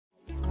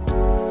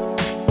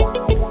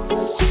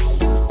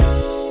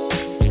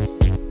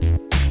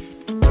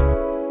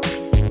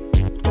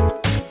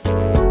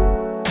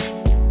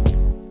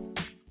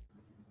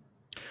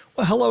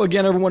Hello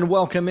again, everyone.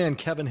 Welcome in.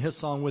 Kevin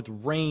Hissong with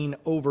Reign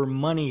Over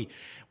Money.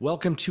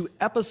 Welcome to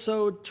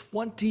episode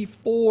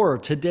 24.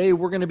 Today,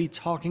 we're going to be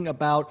talking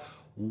about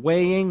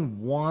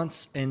weighing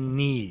wants and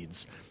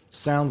needs.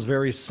 Sounds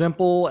very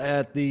simple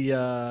at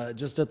the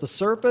just at the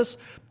surface,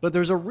 but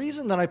there's a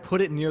reason that I put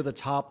it near the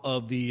top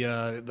of the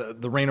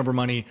Reign Over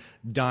Money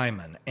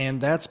diamond, and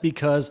that's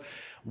because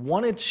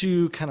wanted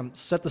to kind of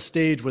set the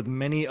stage with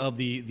many of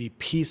the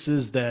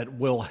pieces that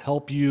will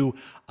help you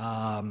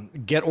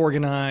get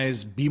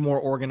organized, be more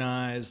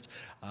organized,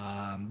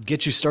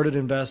 get you started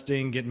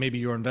investing, get maybe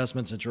your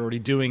investments that you're already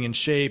doing in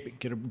shape,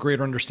 get a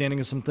greater understanding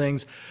of some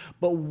things.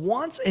 But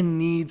wants and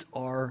needs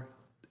are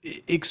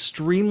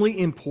extremely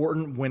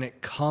important when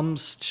it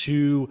comes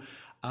to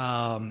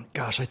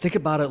I think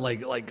about it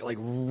like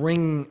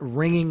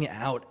ringing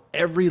out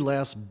every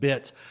last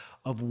bit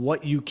of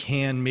what you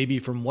can, maybe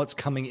from what's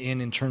coming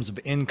in terms of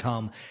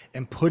income,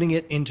 and putting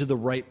it into the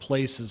right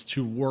places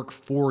to work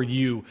for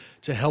you,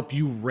 to help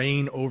you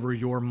reign over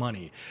your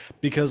money.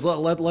 Because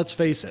let's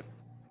face it,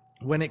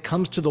 when it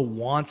comes to the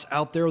wants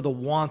out there, the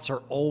wants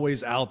are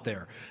always out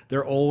there.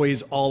 They're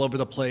always all over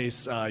the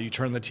place. You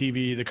turn the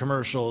TV, the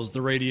commercials,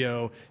 the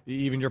radio,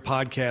 even your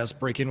podcast,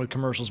 break in with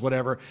commercials,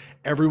 whatever.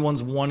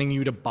 Everyone's wanting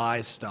you to buy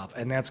stuff.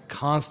 And that's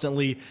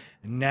constantly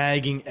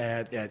nagging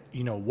at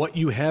what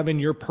you have in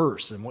your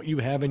purse and what you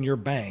have in your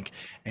bank,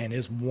 and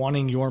is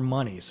wanting your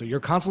money. So you're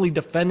constantly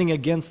defending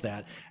against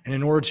that. And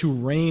in order to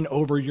reign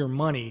over your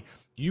money,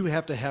 you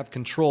have to have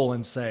control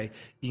and say,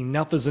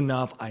 enough is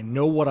enough. I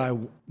know what I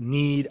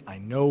need. I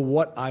know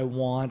what I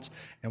want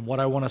and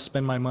what I want to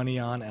spend my money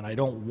on. And I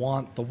don't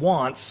want the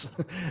wants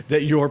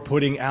that you're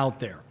putting out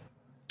there.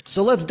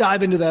 So let's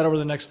dive into that over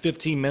the next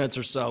 15 minutes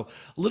or so.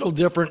 A little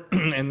different,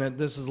 and that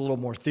this is a little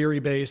more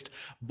theory-based.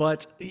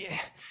 But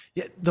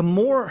the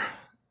more,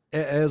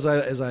 as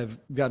I've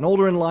gotten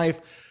older in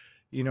life,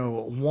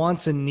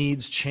 wants and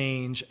needs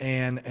change,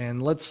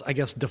 and let's, I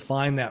guess,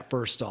 define that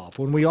first off.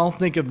 When we all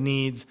think of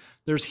needs,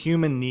 there's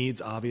human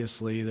needs,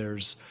 obviously.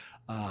 There's,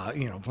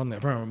 from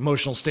an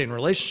emotional state and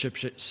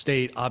relationship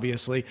state,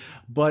 obviously.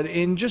 But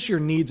in just your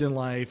needs in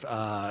life,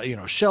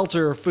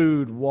 shelter,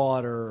 food,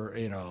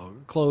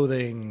 water,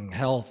 clothing,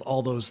 health,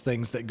 all those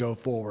things that go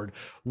forward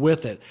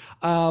with it.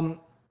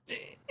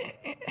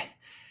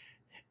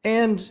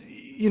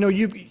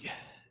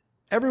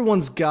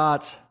 Everyone's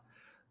got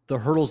the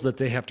hurdles that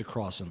they have to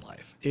cross in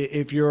life.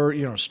 If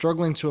you're,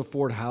 struggling to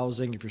afford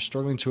housing, if you're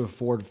struggling to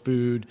afford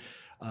food,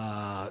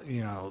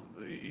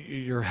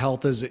 your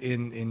health is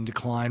in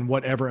decline,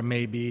 whatever it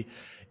may be,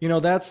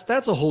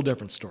 that's a whole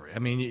different story. I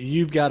mean,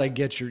 you've got to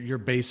get your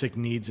basic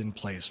needs in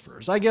place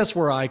first. I guess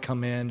where I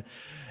come in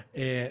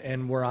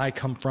and where I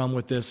come from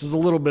with this is a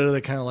little bit of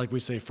the kind of, like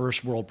we say,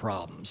 first world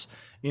problems.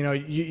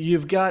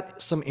 You've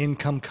got some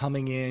income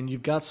coming in,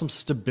 you've got some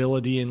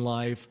stability in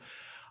life.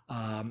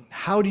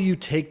 How do you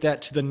take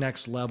that to the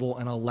next level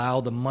and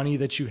allow the money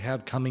that you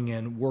have coming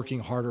in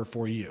working harder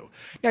for you?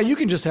 Now, you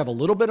can just have a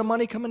little bit of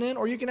money coming in,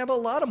 or you can have a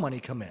lot of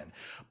money come in.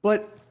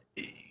 But,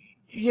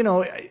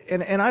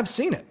 and I've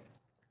seen it.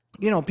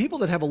 People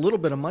that have a little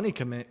bit of money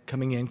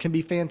coming in can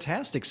be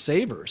fantastic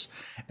savers,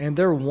 and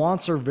their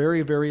wants are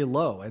very, very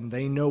low, and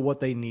they know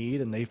what they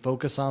need, and they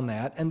focus on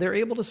that, and they're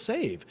able to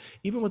save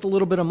even with a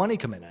little bit of money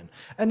coming in.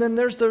 And then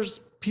there's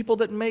people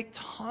that make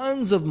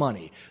tons of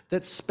money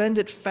that spend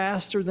it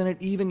faster than it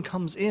even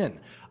comes in.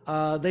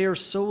 They are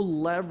so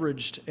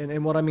leveraged,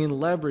 and what I mean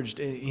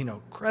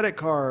leveraged, credit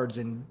cards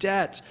and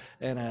debt,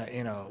 and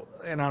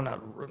I'm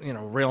not,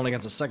 railing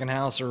against a second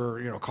house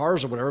or,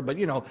 cars or whatever, but,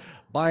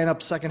 buying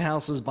up second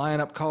houses, buying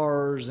up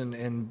cars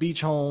and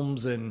beach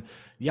homes and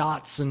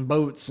yachts and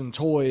boats and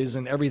toys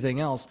and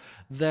everything else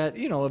that,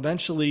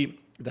 eventually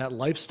that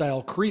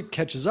lifestyle creep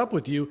catches up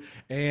with you,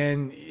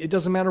 and it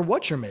doesn't matter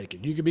what you're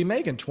making. You could be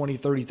making $20,000,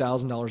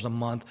 $30,000 a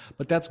month,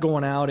 but that's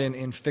going out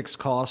in fixed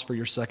costs for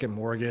your second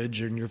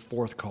mortgage and your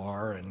fourth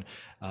car and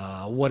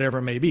whatever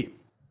it may be.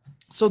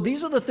 So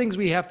these are the things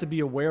we have to be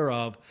aware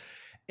of.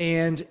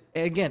 And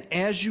again,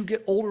 as you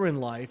get older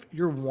in life,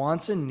 your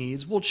wants and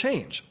needs will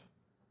change.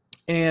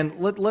 And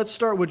let's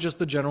start with just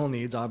the general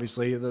needs,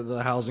 obviously,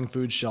 the housing,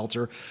 food,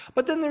 shelter.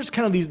 But then there's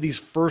kind of these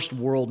first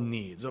world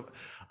needs of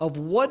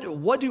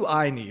what do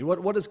I need?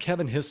 What does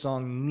Kevin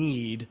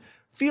Hissong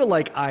feel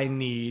like I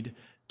need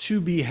to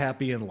be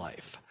happy in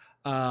life?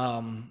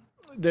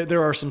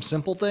 There are some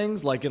simple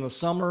things, like in the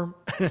summer,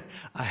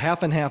 a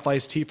half and half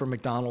iced tea from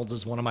McDonald's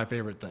is one of my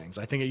favorite things.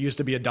 I think it used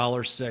to be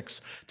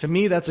 $1.06. To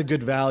me, that's a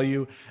good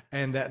value,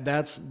 and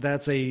that's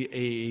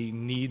a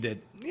need that,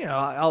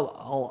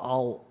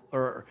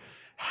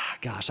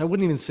 I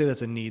wouldn't even say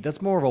that's a need.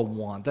 That's more of a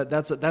want.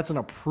 That's an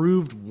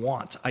approved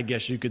want, I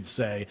guess you could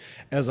say,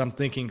 as I'm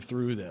thinking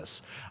through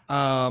this.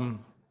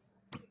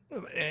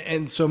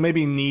 And so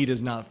maybe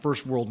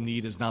first world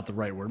need is not the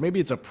right word. Maybe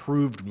it's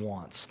approved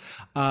wants.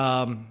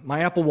 My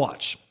Apple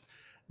Watch.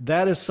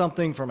 that is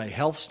something from a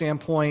health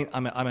standpoint.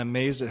 I'm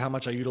amazed at how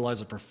much I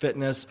utilize it for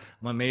fitness.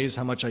 I'm amazed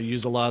how much I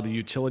use a lot of the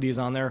utilities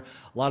on there.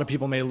 A lot of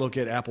people may look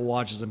at Apple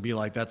Watches and be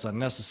like, that's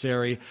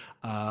unnecessary.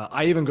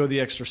 I even go the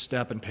extra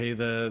step and pay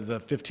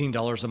the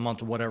 $15 a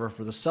month or whatever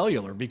for the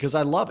cellular because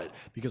I love it,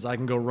 because I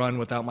can go run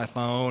without my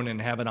phone and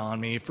have it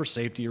on me for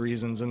safety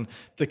reasons. And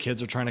the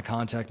kids are trying to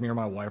contact me or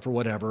my wife or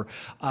whatever.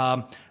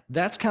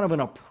 That's kind of an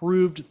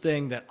approved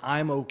thing that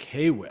I'm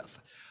okay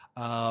with.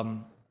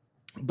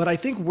 But I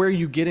think where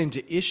you get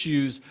into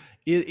issues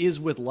is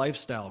with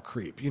lifestyle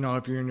creep.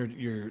 If you're in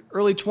your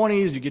early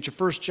 20s, you get your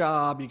first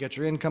job, you got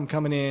your income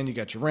coming in, you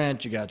got your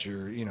rent, you got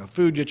your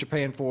food that you're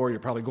paying for, you're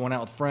probably going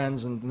out with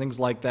friends and things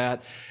like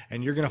that.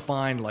 And you're going to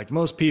find, like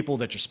most people,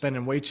 that you're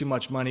spending way too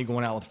much money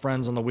going out with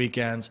friends on the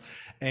weekends.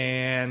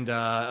 And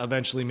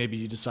eventually maybe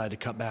you decide to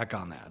cut back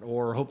on that.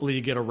 Or hopefully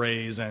you get a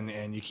raise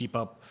and you keep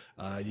up,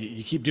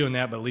 you keep doing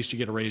that, but at least you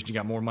get a raise and you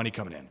got more money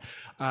coming in.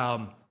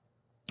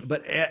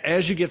 But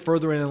as you get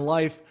further in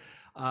life,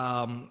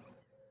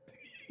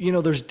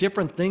 there's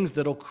different things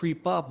that'll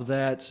creep up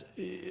that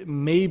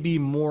may be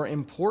more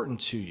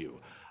important to you.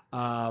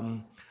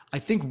 I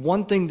think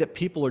one thing that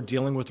people are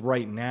dealing with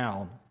right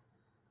now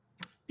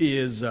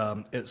is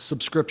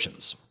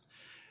subscriptions.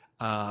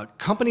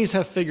 Companies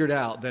have figured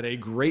out that a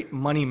great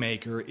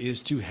moneymaker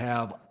is to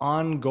have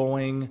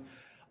ongoing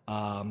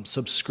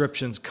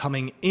subscriptions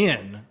coming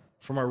in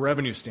from a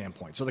revenue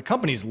standpoint. So the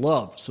companies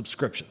love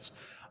subscriptions.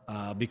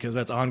 Because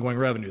that's ongoing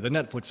revenue. The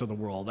Netflix of the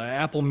world,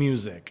 Apple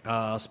Music,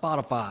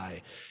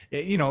 Spotify,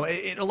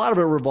 a lot of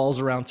it revolves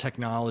around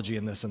technology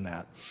and this and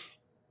that.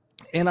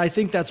 And I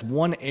think that's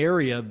one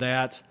area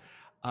that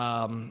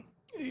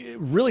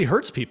really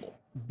hurts people.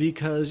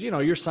 Because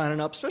you're signing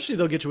up, especially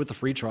they'll get you with the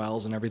free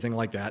trials and everything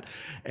like that.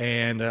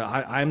 And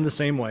I'm the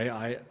same way.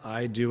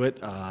 I do it.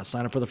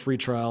 Sign up for the free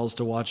trials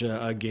to watch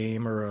a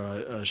game or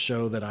a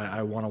show that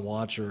I want to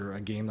watch, or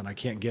a game that I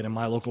can't get in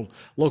my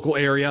local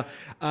area.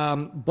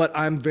 But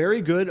I'm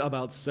very good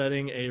about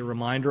setting a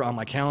reminder on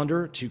my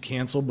calendar to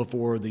cancel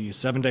before the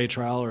 7-day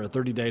trial or a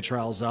 30-day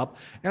trial is up,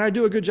 and I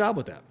do a good job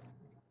with that.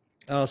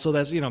 So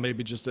that's,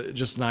 maybe just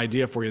an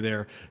idea for you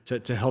there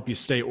to help you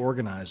stay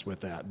organized with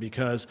that.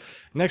 Because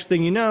next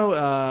thing you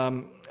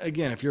know,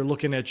 again, if you're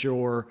looking at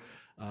your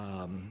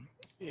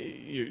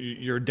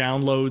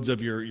downloads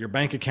of your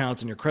bank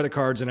accounts and your credit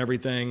cards and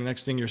everything,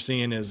 next thing you're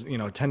seeing is,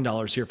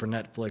 $10 here for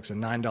Netflix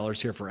and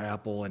 $9 here for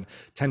Apple and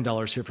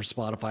 $10 here for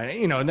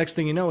Spotify. Next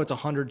thing you know, it's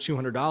 $100,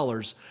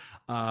 $200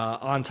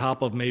 on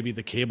top of maybe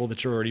the cable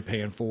that you're already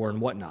paying for and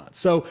whatnot.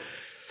 So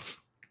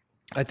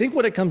I think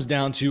what it comes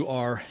down to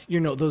are,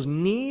 those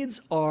needs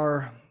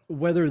are,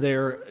 whether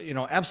they're,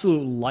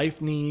 absolute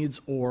life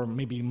needs or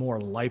maybe more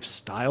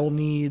lifestyle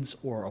needs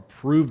or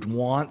approved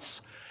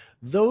wants.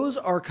 Those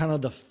are kind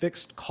of the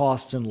fixed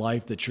costs in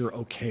life that you're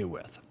okay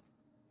with.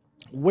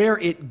 Where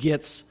it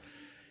gets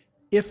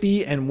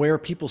iffy and where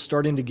people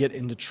starting to get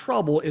into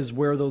trouble is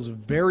where those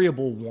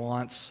variable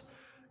wants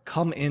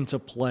come into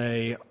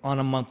play on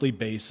a monthly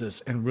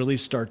basis and really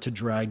start to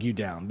drag you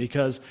down.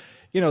 Because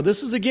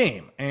this is a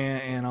game,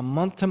 and a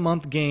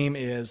month-to-month game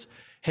is,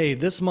 hey,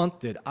 this month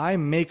did I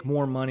make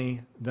more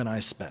money than I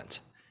spent?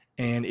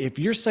 And if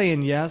you're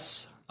saying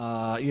yes,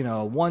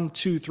 1,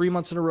 2, 3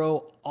 months in a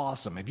row,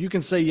 awesome. If you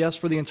can say yes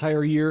for the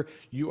entire year,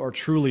 you are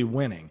truly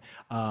winning.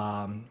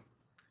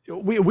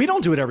 We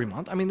don't do it every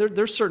month. I mean,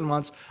 there's certain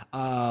months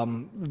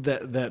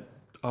that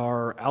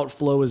our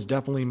outflow is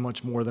definitely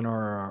much more than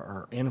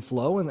our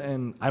inflow,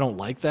 and I don't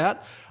like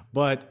that,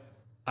 but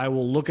I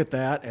will look at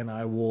that and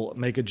I will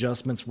make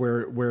adjustments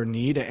where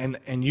need.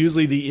 And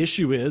usually the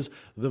issue is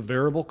the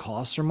variable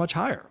costs are much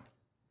higher,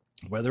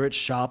 whether it's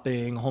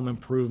shopping, home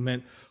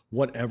improvement,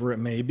 whatever it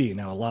may be.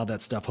 Now, a lot of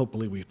that stuff,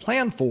 hopefully we've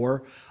planned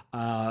for,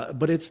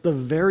 but it's the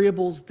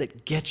variables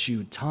that get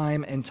you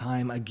time and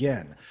time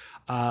again.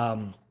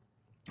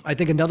 I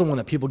think another one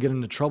that people get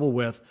into trouble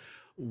with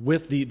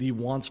the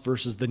wants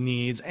versus the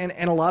needs. And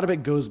a lot of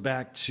it goes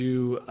back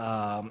to,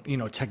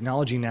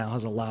 technology now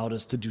has allowed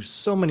us to do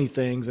so many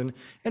things and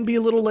be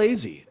a little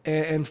lazy.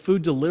 And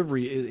food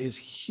delivery is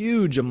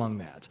huge among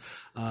that.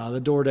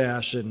 The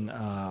DoorDash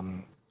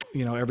and,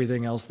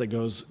 everything else that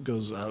goes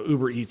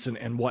Uber Eats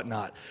and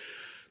whatnot.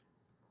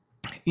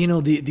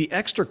 The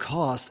extra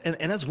cost,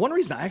 and that's one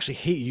reason I actually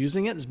hate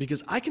using it, is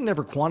because I can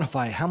never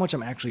quantify how much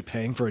I'm actually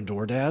paying for a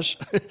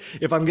DoorDash.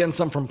 If I'm getting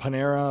something from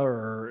Panera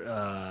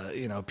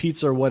or,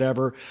 pizza or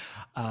whatever,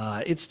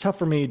 it's tough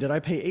for me. Did I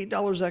pay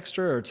 $8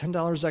 extra or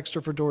 $10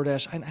 extra for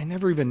DoorDash? I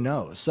never even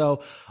know.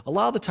 So a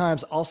lot of the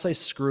times I'll say,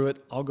 screw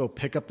it. I'll go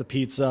pick up the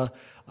pizza.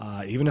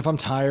 Even if I'm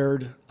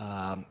tired,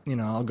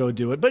 I'll go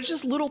do it. But it's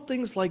just little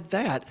things like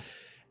that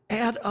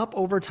add up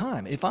over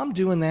time. If I'm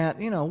doing that,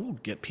 we'll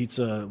get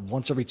pizza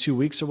once every 2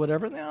 weeks or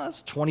whatever.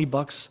 That's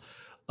 $20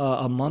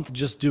 a month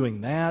just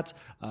doing that.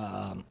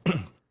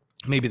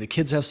 Maybe the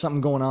kids have something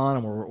going on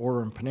and we're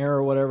ordering Panera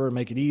or whatever,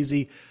 make it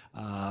easy.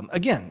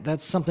 Again,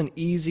 that's something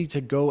easy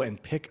to go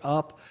and pick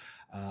up.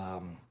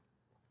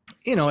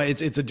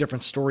 It's a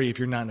different story if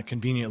you're not in a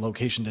convenient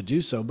location to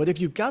do so. But if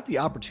you've got the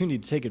opportunity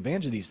to take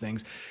advantage of these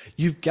things,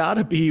 you've got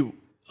to be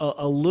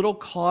a little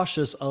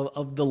cautious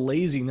of the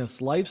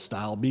laziness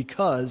lifestyle,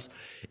 because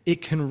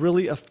it can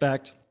really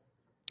affect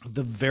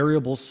the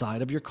variable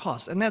side of your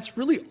costs. And that's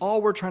really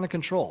all we're trying to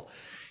control.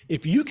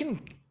 If you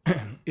can,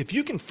 if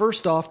you can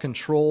first off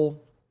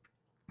control,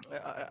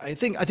 I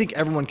think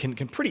everyone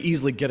can pretty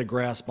easily get a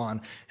grasp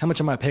on how much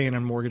am I paying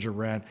on mortgage or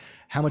rent,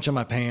 how much am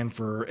I paying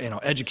for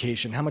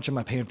education, how much am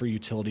I paying for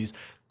utilities.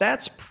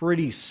 That's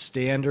pretty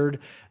standard.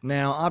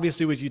 Now,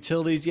 obviously, with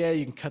utilities, yeah,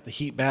 you can cut the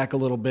heat back a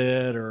little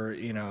bit, or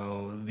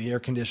the air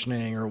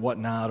conditioning or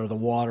whatnot, or the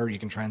water. You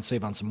can try and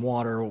save on some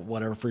water, or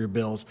whatever, for your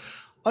bills.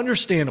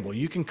 Understandable.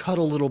 You can cut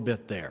a little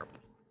bit there.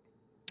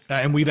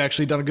 And we've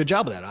actually done a good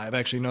job of that. I've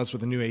actually noticed with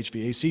the new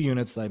HVAC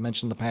units that I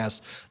mentioned in the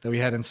past that we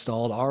had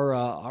installed,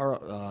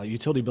 our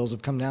utility bills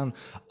have come down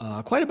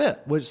quite a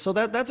bit. So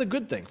that's a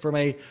good thing from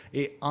a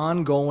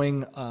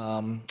ongoing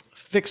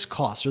fixed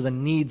cost, or the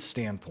needs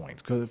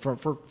standpoint,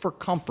 for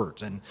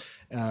comfort and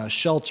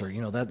shelter.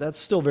 That's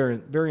still very,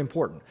 very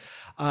important.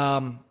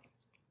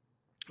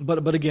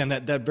 But again,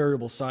 that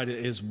variable side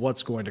is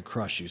what's going to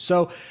crush you.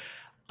 So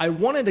I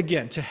wanted,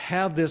 again, to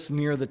have this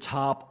near the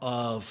top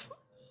of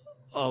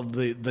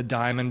the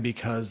diamond,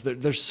 because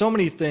there's so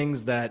many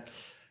things that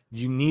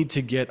you need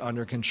to get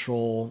under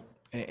control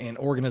and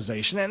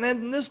organization. And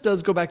then this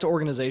does go back to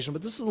organization,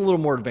 but this is a little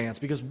more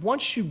advanced, because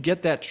once you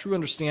get that true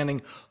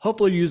understanding,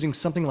 hopefully you're using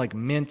something like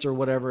Mint or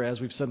whatever,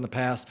 as we've said in the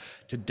past,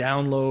 to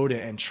download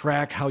and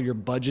track how you're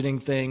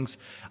budgeting things,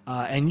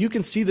 and you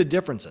can see the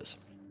differences.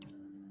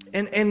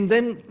 And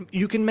then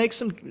you can make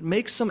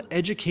some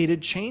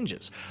educated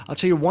changes. I'll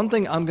tell you one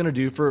thing I'm going to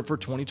do for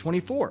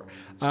 2024.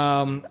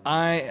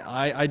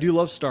 I do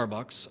love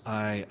Starbucks.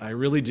 I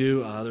really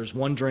do. There's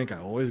one drink I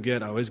always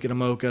get. I always get a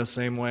mocha,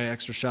 same way,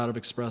 extra shot of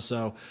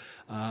espresso.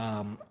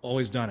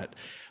 Always done it.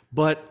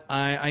 But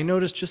I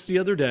noticed just the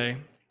other day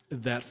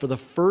that for the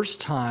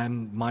first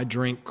time, my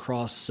drink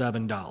crossed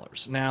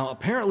 $7. Now,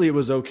 apparently it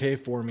was okay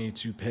for me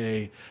to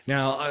pay.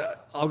 Now,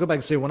 I'll go back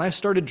and say, when I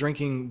started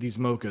drinking these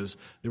mochas,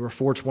 they were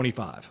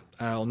 $4.25.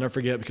 I'll never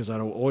forget, because I'd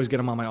always get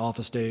them on my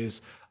office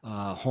days,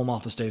 home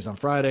office days on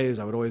Fridays.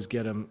 I would always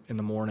get them in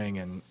the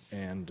morning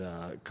and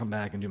come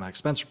back and do my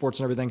expense reports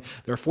and everything.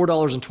 They're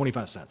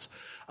 $4.25.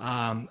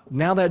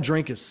 Now that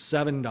drink is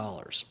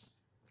 $7.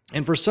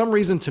 And for some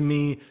reason, to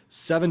me,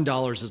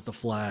 $7 is the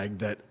flag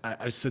that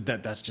I said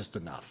that's just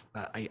enough.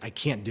 I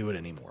can't do it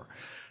anymore.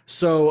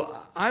 So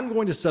I'm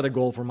going to set a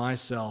goal for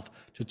myself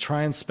to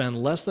try and spend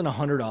less than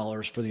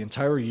 $100 for the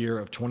entire year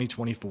of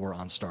 2024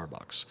 on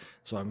Starbucks.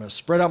 So I'm going to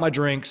spread out my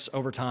drinks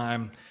over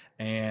time,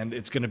 and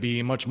it's going to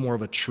be much more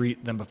of a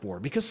treat than before,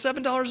 because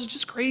 $7 is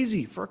just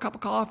crazy for a cup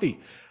of coffee.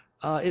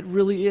 It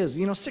really is.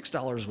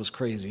 $6 was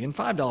crazy, and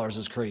 $5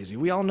 is crazy.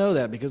 We all know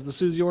that, because the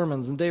Susie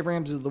Ormans and Dave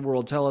Ramsey of the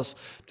world tell us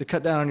to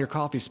cut down on your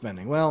coffee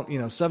spending. Well,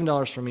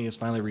 $7 for me has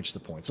finally reached the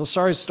point. So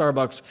sorry,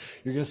 Starbucks,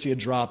 you're going to see a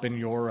drop in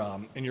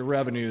your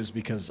revenues,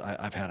 because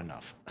I've had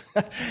enough.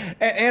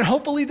 and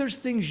hopefully there's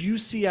things you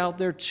see out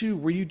there too,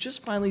 where you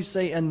just finally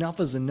say enough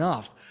is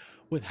enough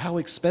with how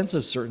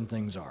expensive certain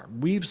things are.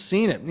 We've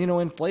seen it.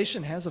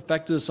 Inflation has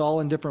affected us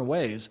all in different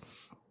ways,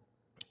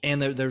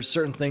 and there's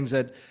certain things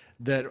that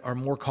are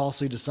more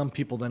costly to some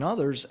people than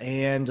others,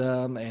 and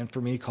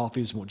for me,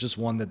 coffee is just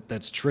one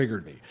that's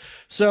triggered me.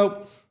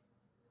 So,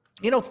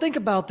 think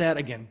about that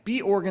again.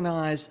 Be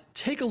organized.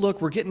 Take a look.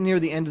 We're getting near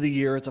the end of the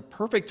year. It's a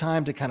perfect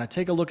time to kind of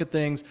take a look at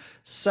things,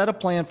 set a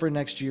plan for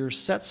next year,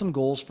 set some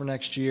goals for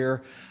next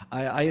year.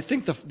 I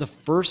think the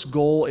first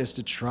goal is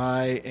to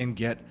try and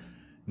get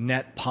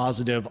net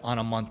positive on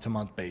a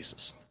month-to-month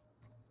basis.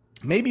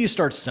 Maybe you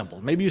start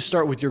simple. Maybe you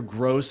start with your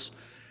gross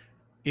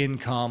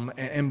income,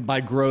 and by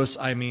gross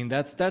I mean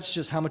that's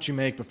just how much you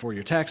make before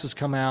your taxes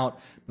come out,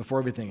 before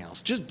everything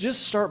else.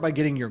 Just start by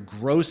getting your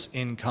gross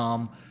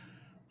income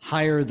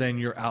higher than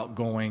your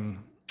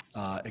outgoing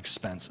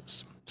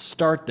expenses.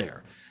 Start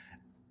there.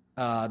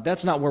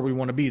 That's not where we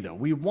want to be, though.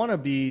 We want to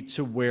be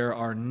to where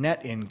our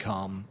net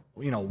income,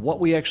 what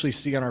we actually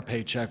see on our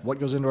paycheck, what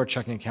goes into our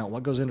checking account,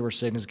 what goes into our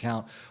savings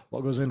account,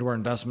 what goes into our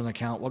investment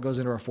account, what goes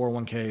into our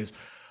 401ks.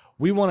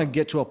 We want to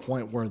get to a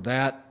point where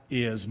that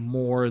is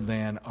more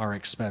than our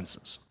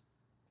expenses.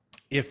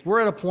 If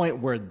we're at a point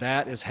where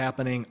that is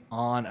happening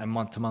on a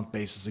month-to-month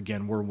basis,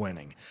 again, we're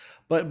winning.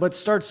 But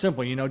start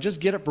simple,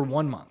 just get it for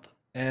 1 month.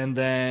 And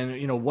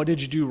then, what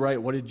did you do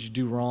right? What did you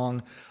do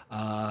wrong?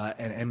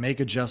 And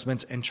make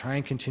adjustments, and try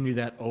and continue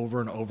that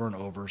over and over and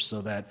over,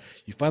 so that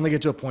you finally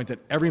get to a point that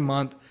every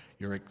month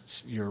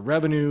your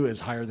revenue is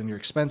higher than your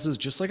expenses,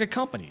 just like a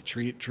company.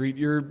 Treat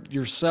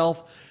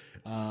yourself.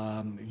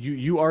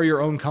 You are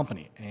your own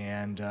company,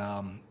 and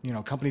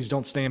companies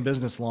don't stay in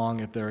business long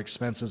if their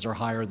expenses are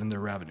higher than their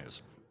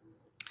revenues.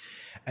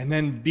 And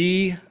then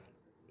be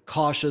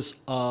cautious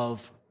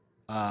of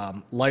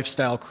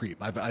lifestyle creep.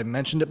 I've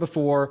mentioned it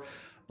before,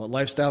 but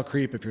lifestyle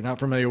creep, if you're not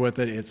familiar with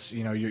it, it's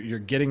you're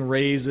getting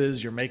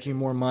raises, you're making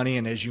more money,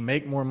 and as you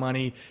make more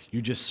money,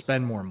 you just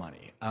spend more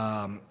money.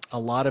 A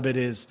lot of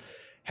it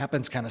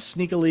happens kind of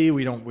sneakily.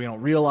 We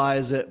don't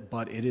realize it,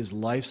 but it is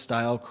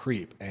lifestyle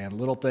creep, and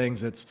little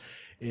things.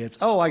 It's,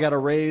 oh, I got a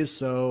raise,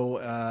 so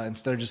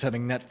instead of just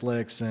having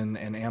Netflix and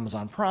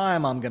Amazon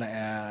Prime, I'm going to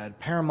add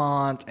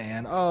Paramount,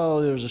 and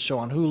oh, there's a show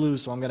on Hulu,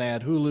 so I'm going to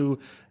add Hulu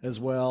as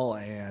well,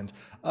 and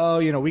oh,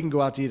 we can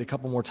go out to eat a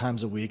couple more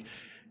times a week.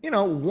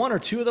 One or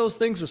two of those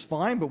things is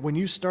fine, but when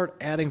you start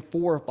adding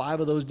 4 or 5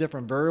 of those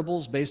different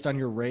variables based on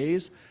your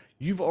raise,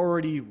 you've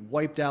already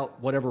wiped out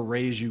whatever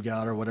raise you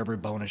got or whatever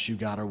bonus you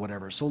got or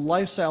whatever. So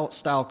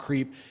lifestyle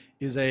creep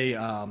is a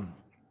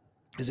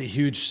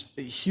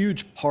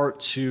huge part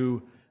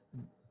to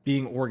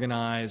being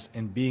organized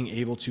and being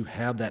able to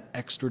have that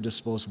extra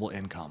disposable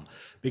income,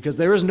 because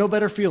there is no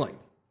better feeling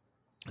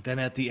than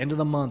at the end of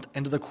the month,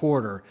 end of the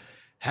quarter,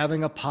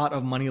 having a pot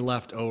of money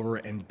left over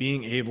and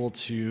being able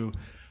to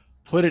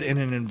put it in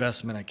an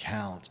investment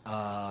account,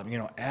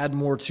 add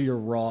more to your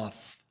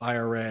Roth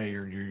IRA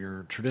or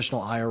your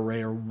traditional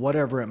IRA or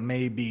whatever it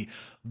may be.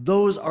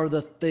 Those are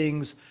the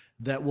things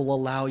that will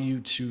allow you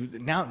to,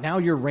 now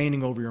you're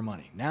reigning over your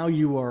money. Now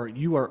you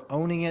are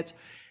owning it,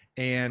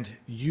 and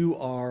you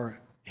are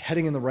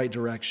heading in the right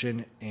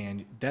direction,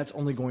 and that's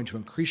only going to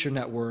increase your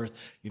net worth.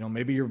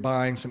 Maybe you're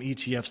buying some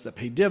ETFs that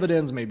pay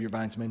dividends, maybe you're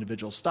buying some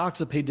individual stocks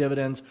that pay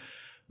dividends.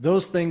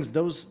 Those things,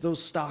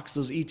 those stocks,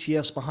 those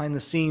ETFs behind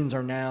the scenes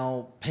are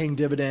now paying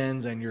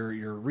dividends, and you're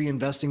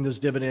reinvesting those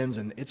dividends,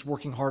 and it's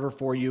working harder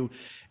for you.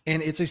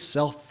 And it's a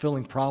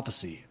self-fulfilling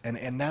prophecy.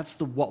 And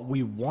that's what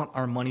we want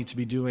our money to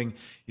be doing,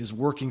 is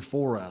working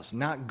for us,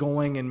 not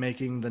going and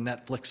making the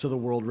Netflix of the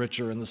world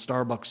richer and the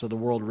Starbucks of the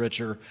world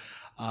richer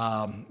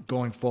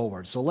going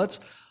forward. So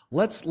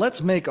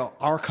let's make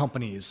our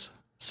companies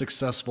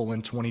successful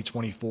in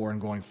 2024 and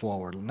going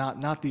forward,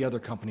 not the other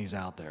companies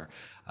out there.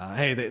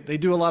 Hey, they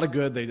do a lot of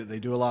good. They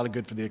do a lot of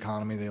good for the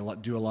economy. They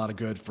do a lot of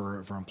good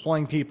for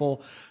employing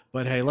people.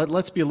 But hey,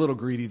 let's be a little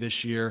greedy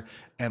this year,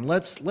 and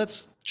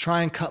let's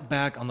try and cut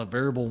back on the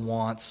variable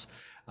wants.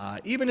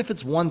 Even if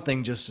it's one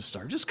thing just to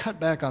start, just cut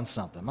back on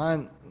something.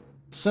 Mine,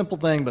 simple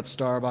thing, but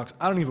Starbucks,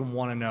 I don't even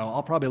want to know.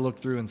 I'll probably look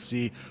through and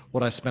see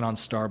what I spent on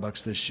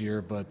Starbucks this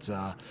year, but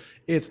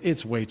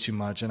it's way too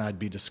much, and I'd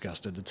be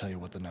disgusted to tell you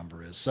what the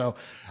number is. So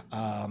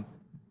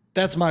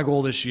that's my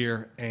goal this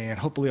year, and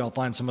hopefully I'll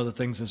find some other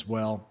things as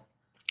well.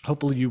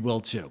 Hopefully you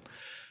will too.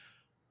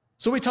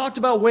 So we talked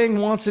about weighing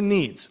wants and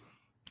needs.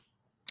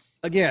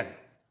 Again,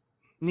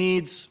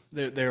 needs,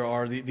 there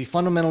are the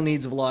fundamental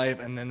needs of life,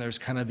 and then there's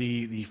kind of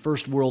the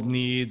first world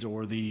needs,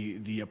 or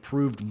the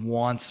approved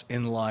wants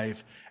in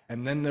life.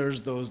 And then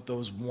there's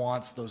those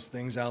wants, those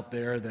things out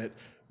there that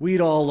we'd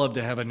all love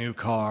to have a new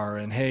car,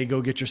 and hey,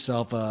 go get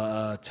yourself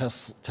a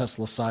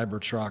Tesla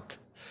Cybertruck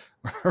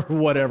or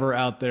whatever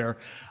out there,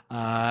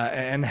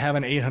 and have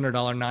an $800,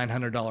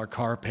 $900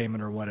 car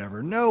payment or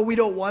whatever. No, we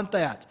don't want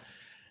that.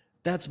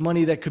 That's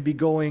money that could be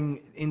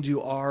going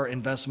into our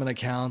investment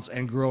accounts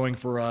and growing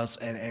for us,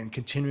 and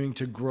continuing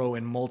to grow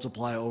and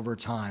multiply over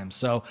time.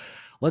 So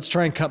let's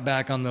try and cut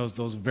back on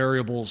those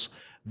variables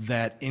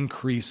that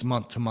increase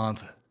month to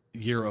month,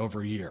 year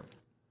over year.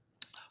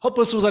 Hope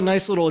this was a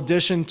nice little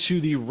addition to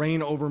the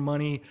Reign Over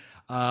Money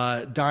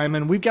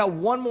diamond. We've got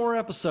one more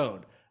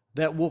episode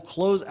that will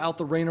close out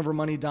the Reign Over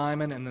Money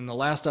diamond, and then the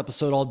last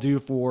episode I'll do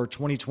for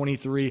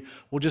 2023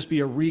 will just be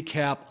a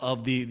recap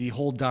of the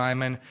whole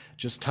diamond,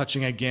 just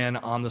touching again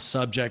on the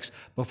subjects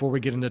before we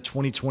get into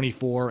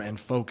 2024 and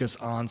focus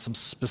on some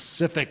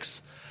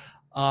specifics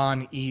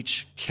on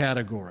each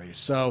category.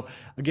 So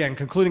again,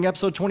 concluding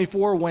episode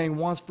 24, weighing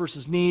wants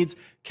versus needs.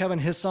 Kevin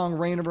Hissong,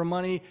 Reign Over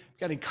Money.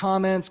 Got any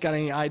comments, got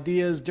any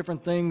ideas,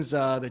 different things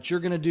that you're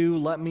going to do,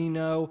 let me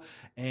know.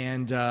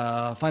 And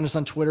find us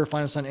on Twitter,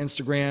 find us on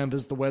Instagram,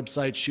 visit the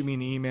website, shoot me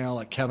an email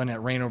at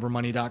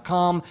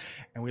kevin@reignovermoney.com.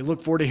 And we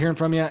look forward to hearing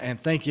from you. And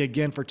thank you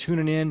again for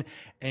tuning in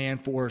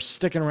and for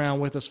sticking around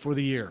with us for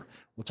the year.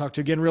 We'll talk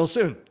to you again real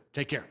soon.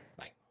 Take care.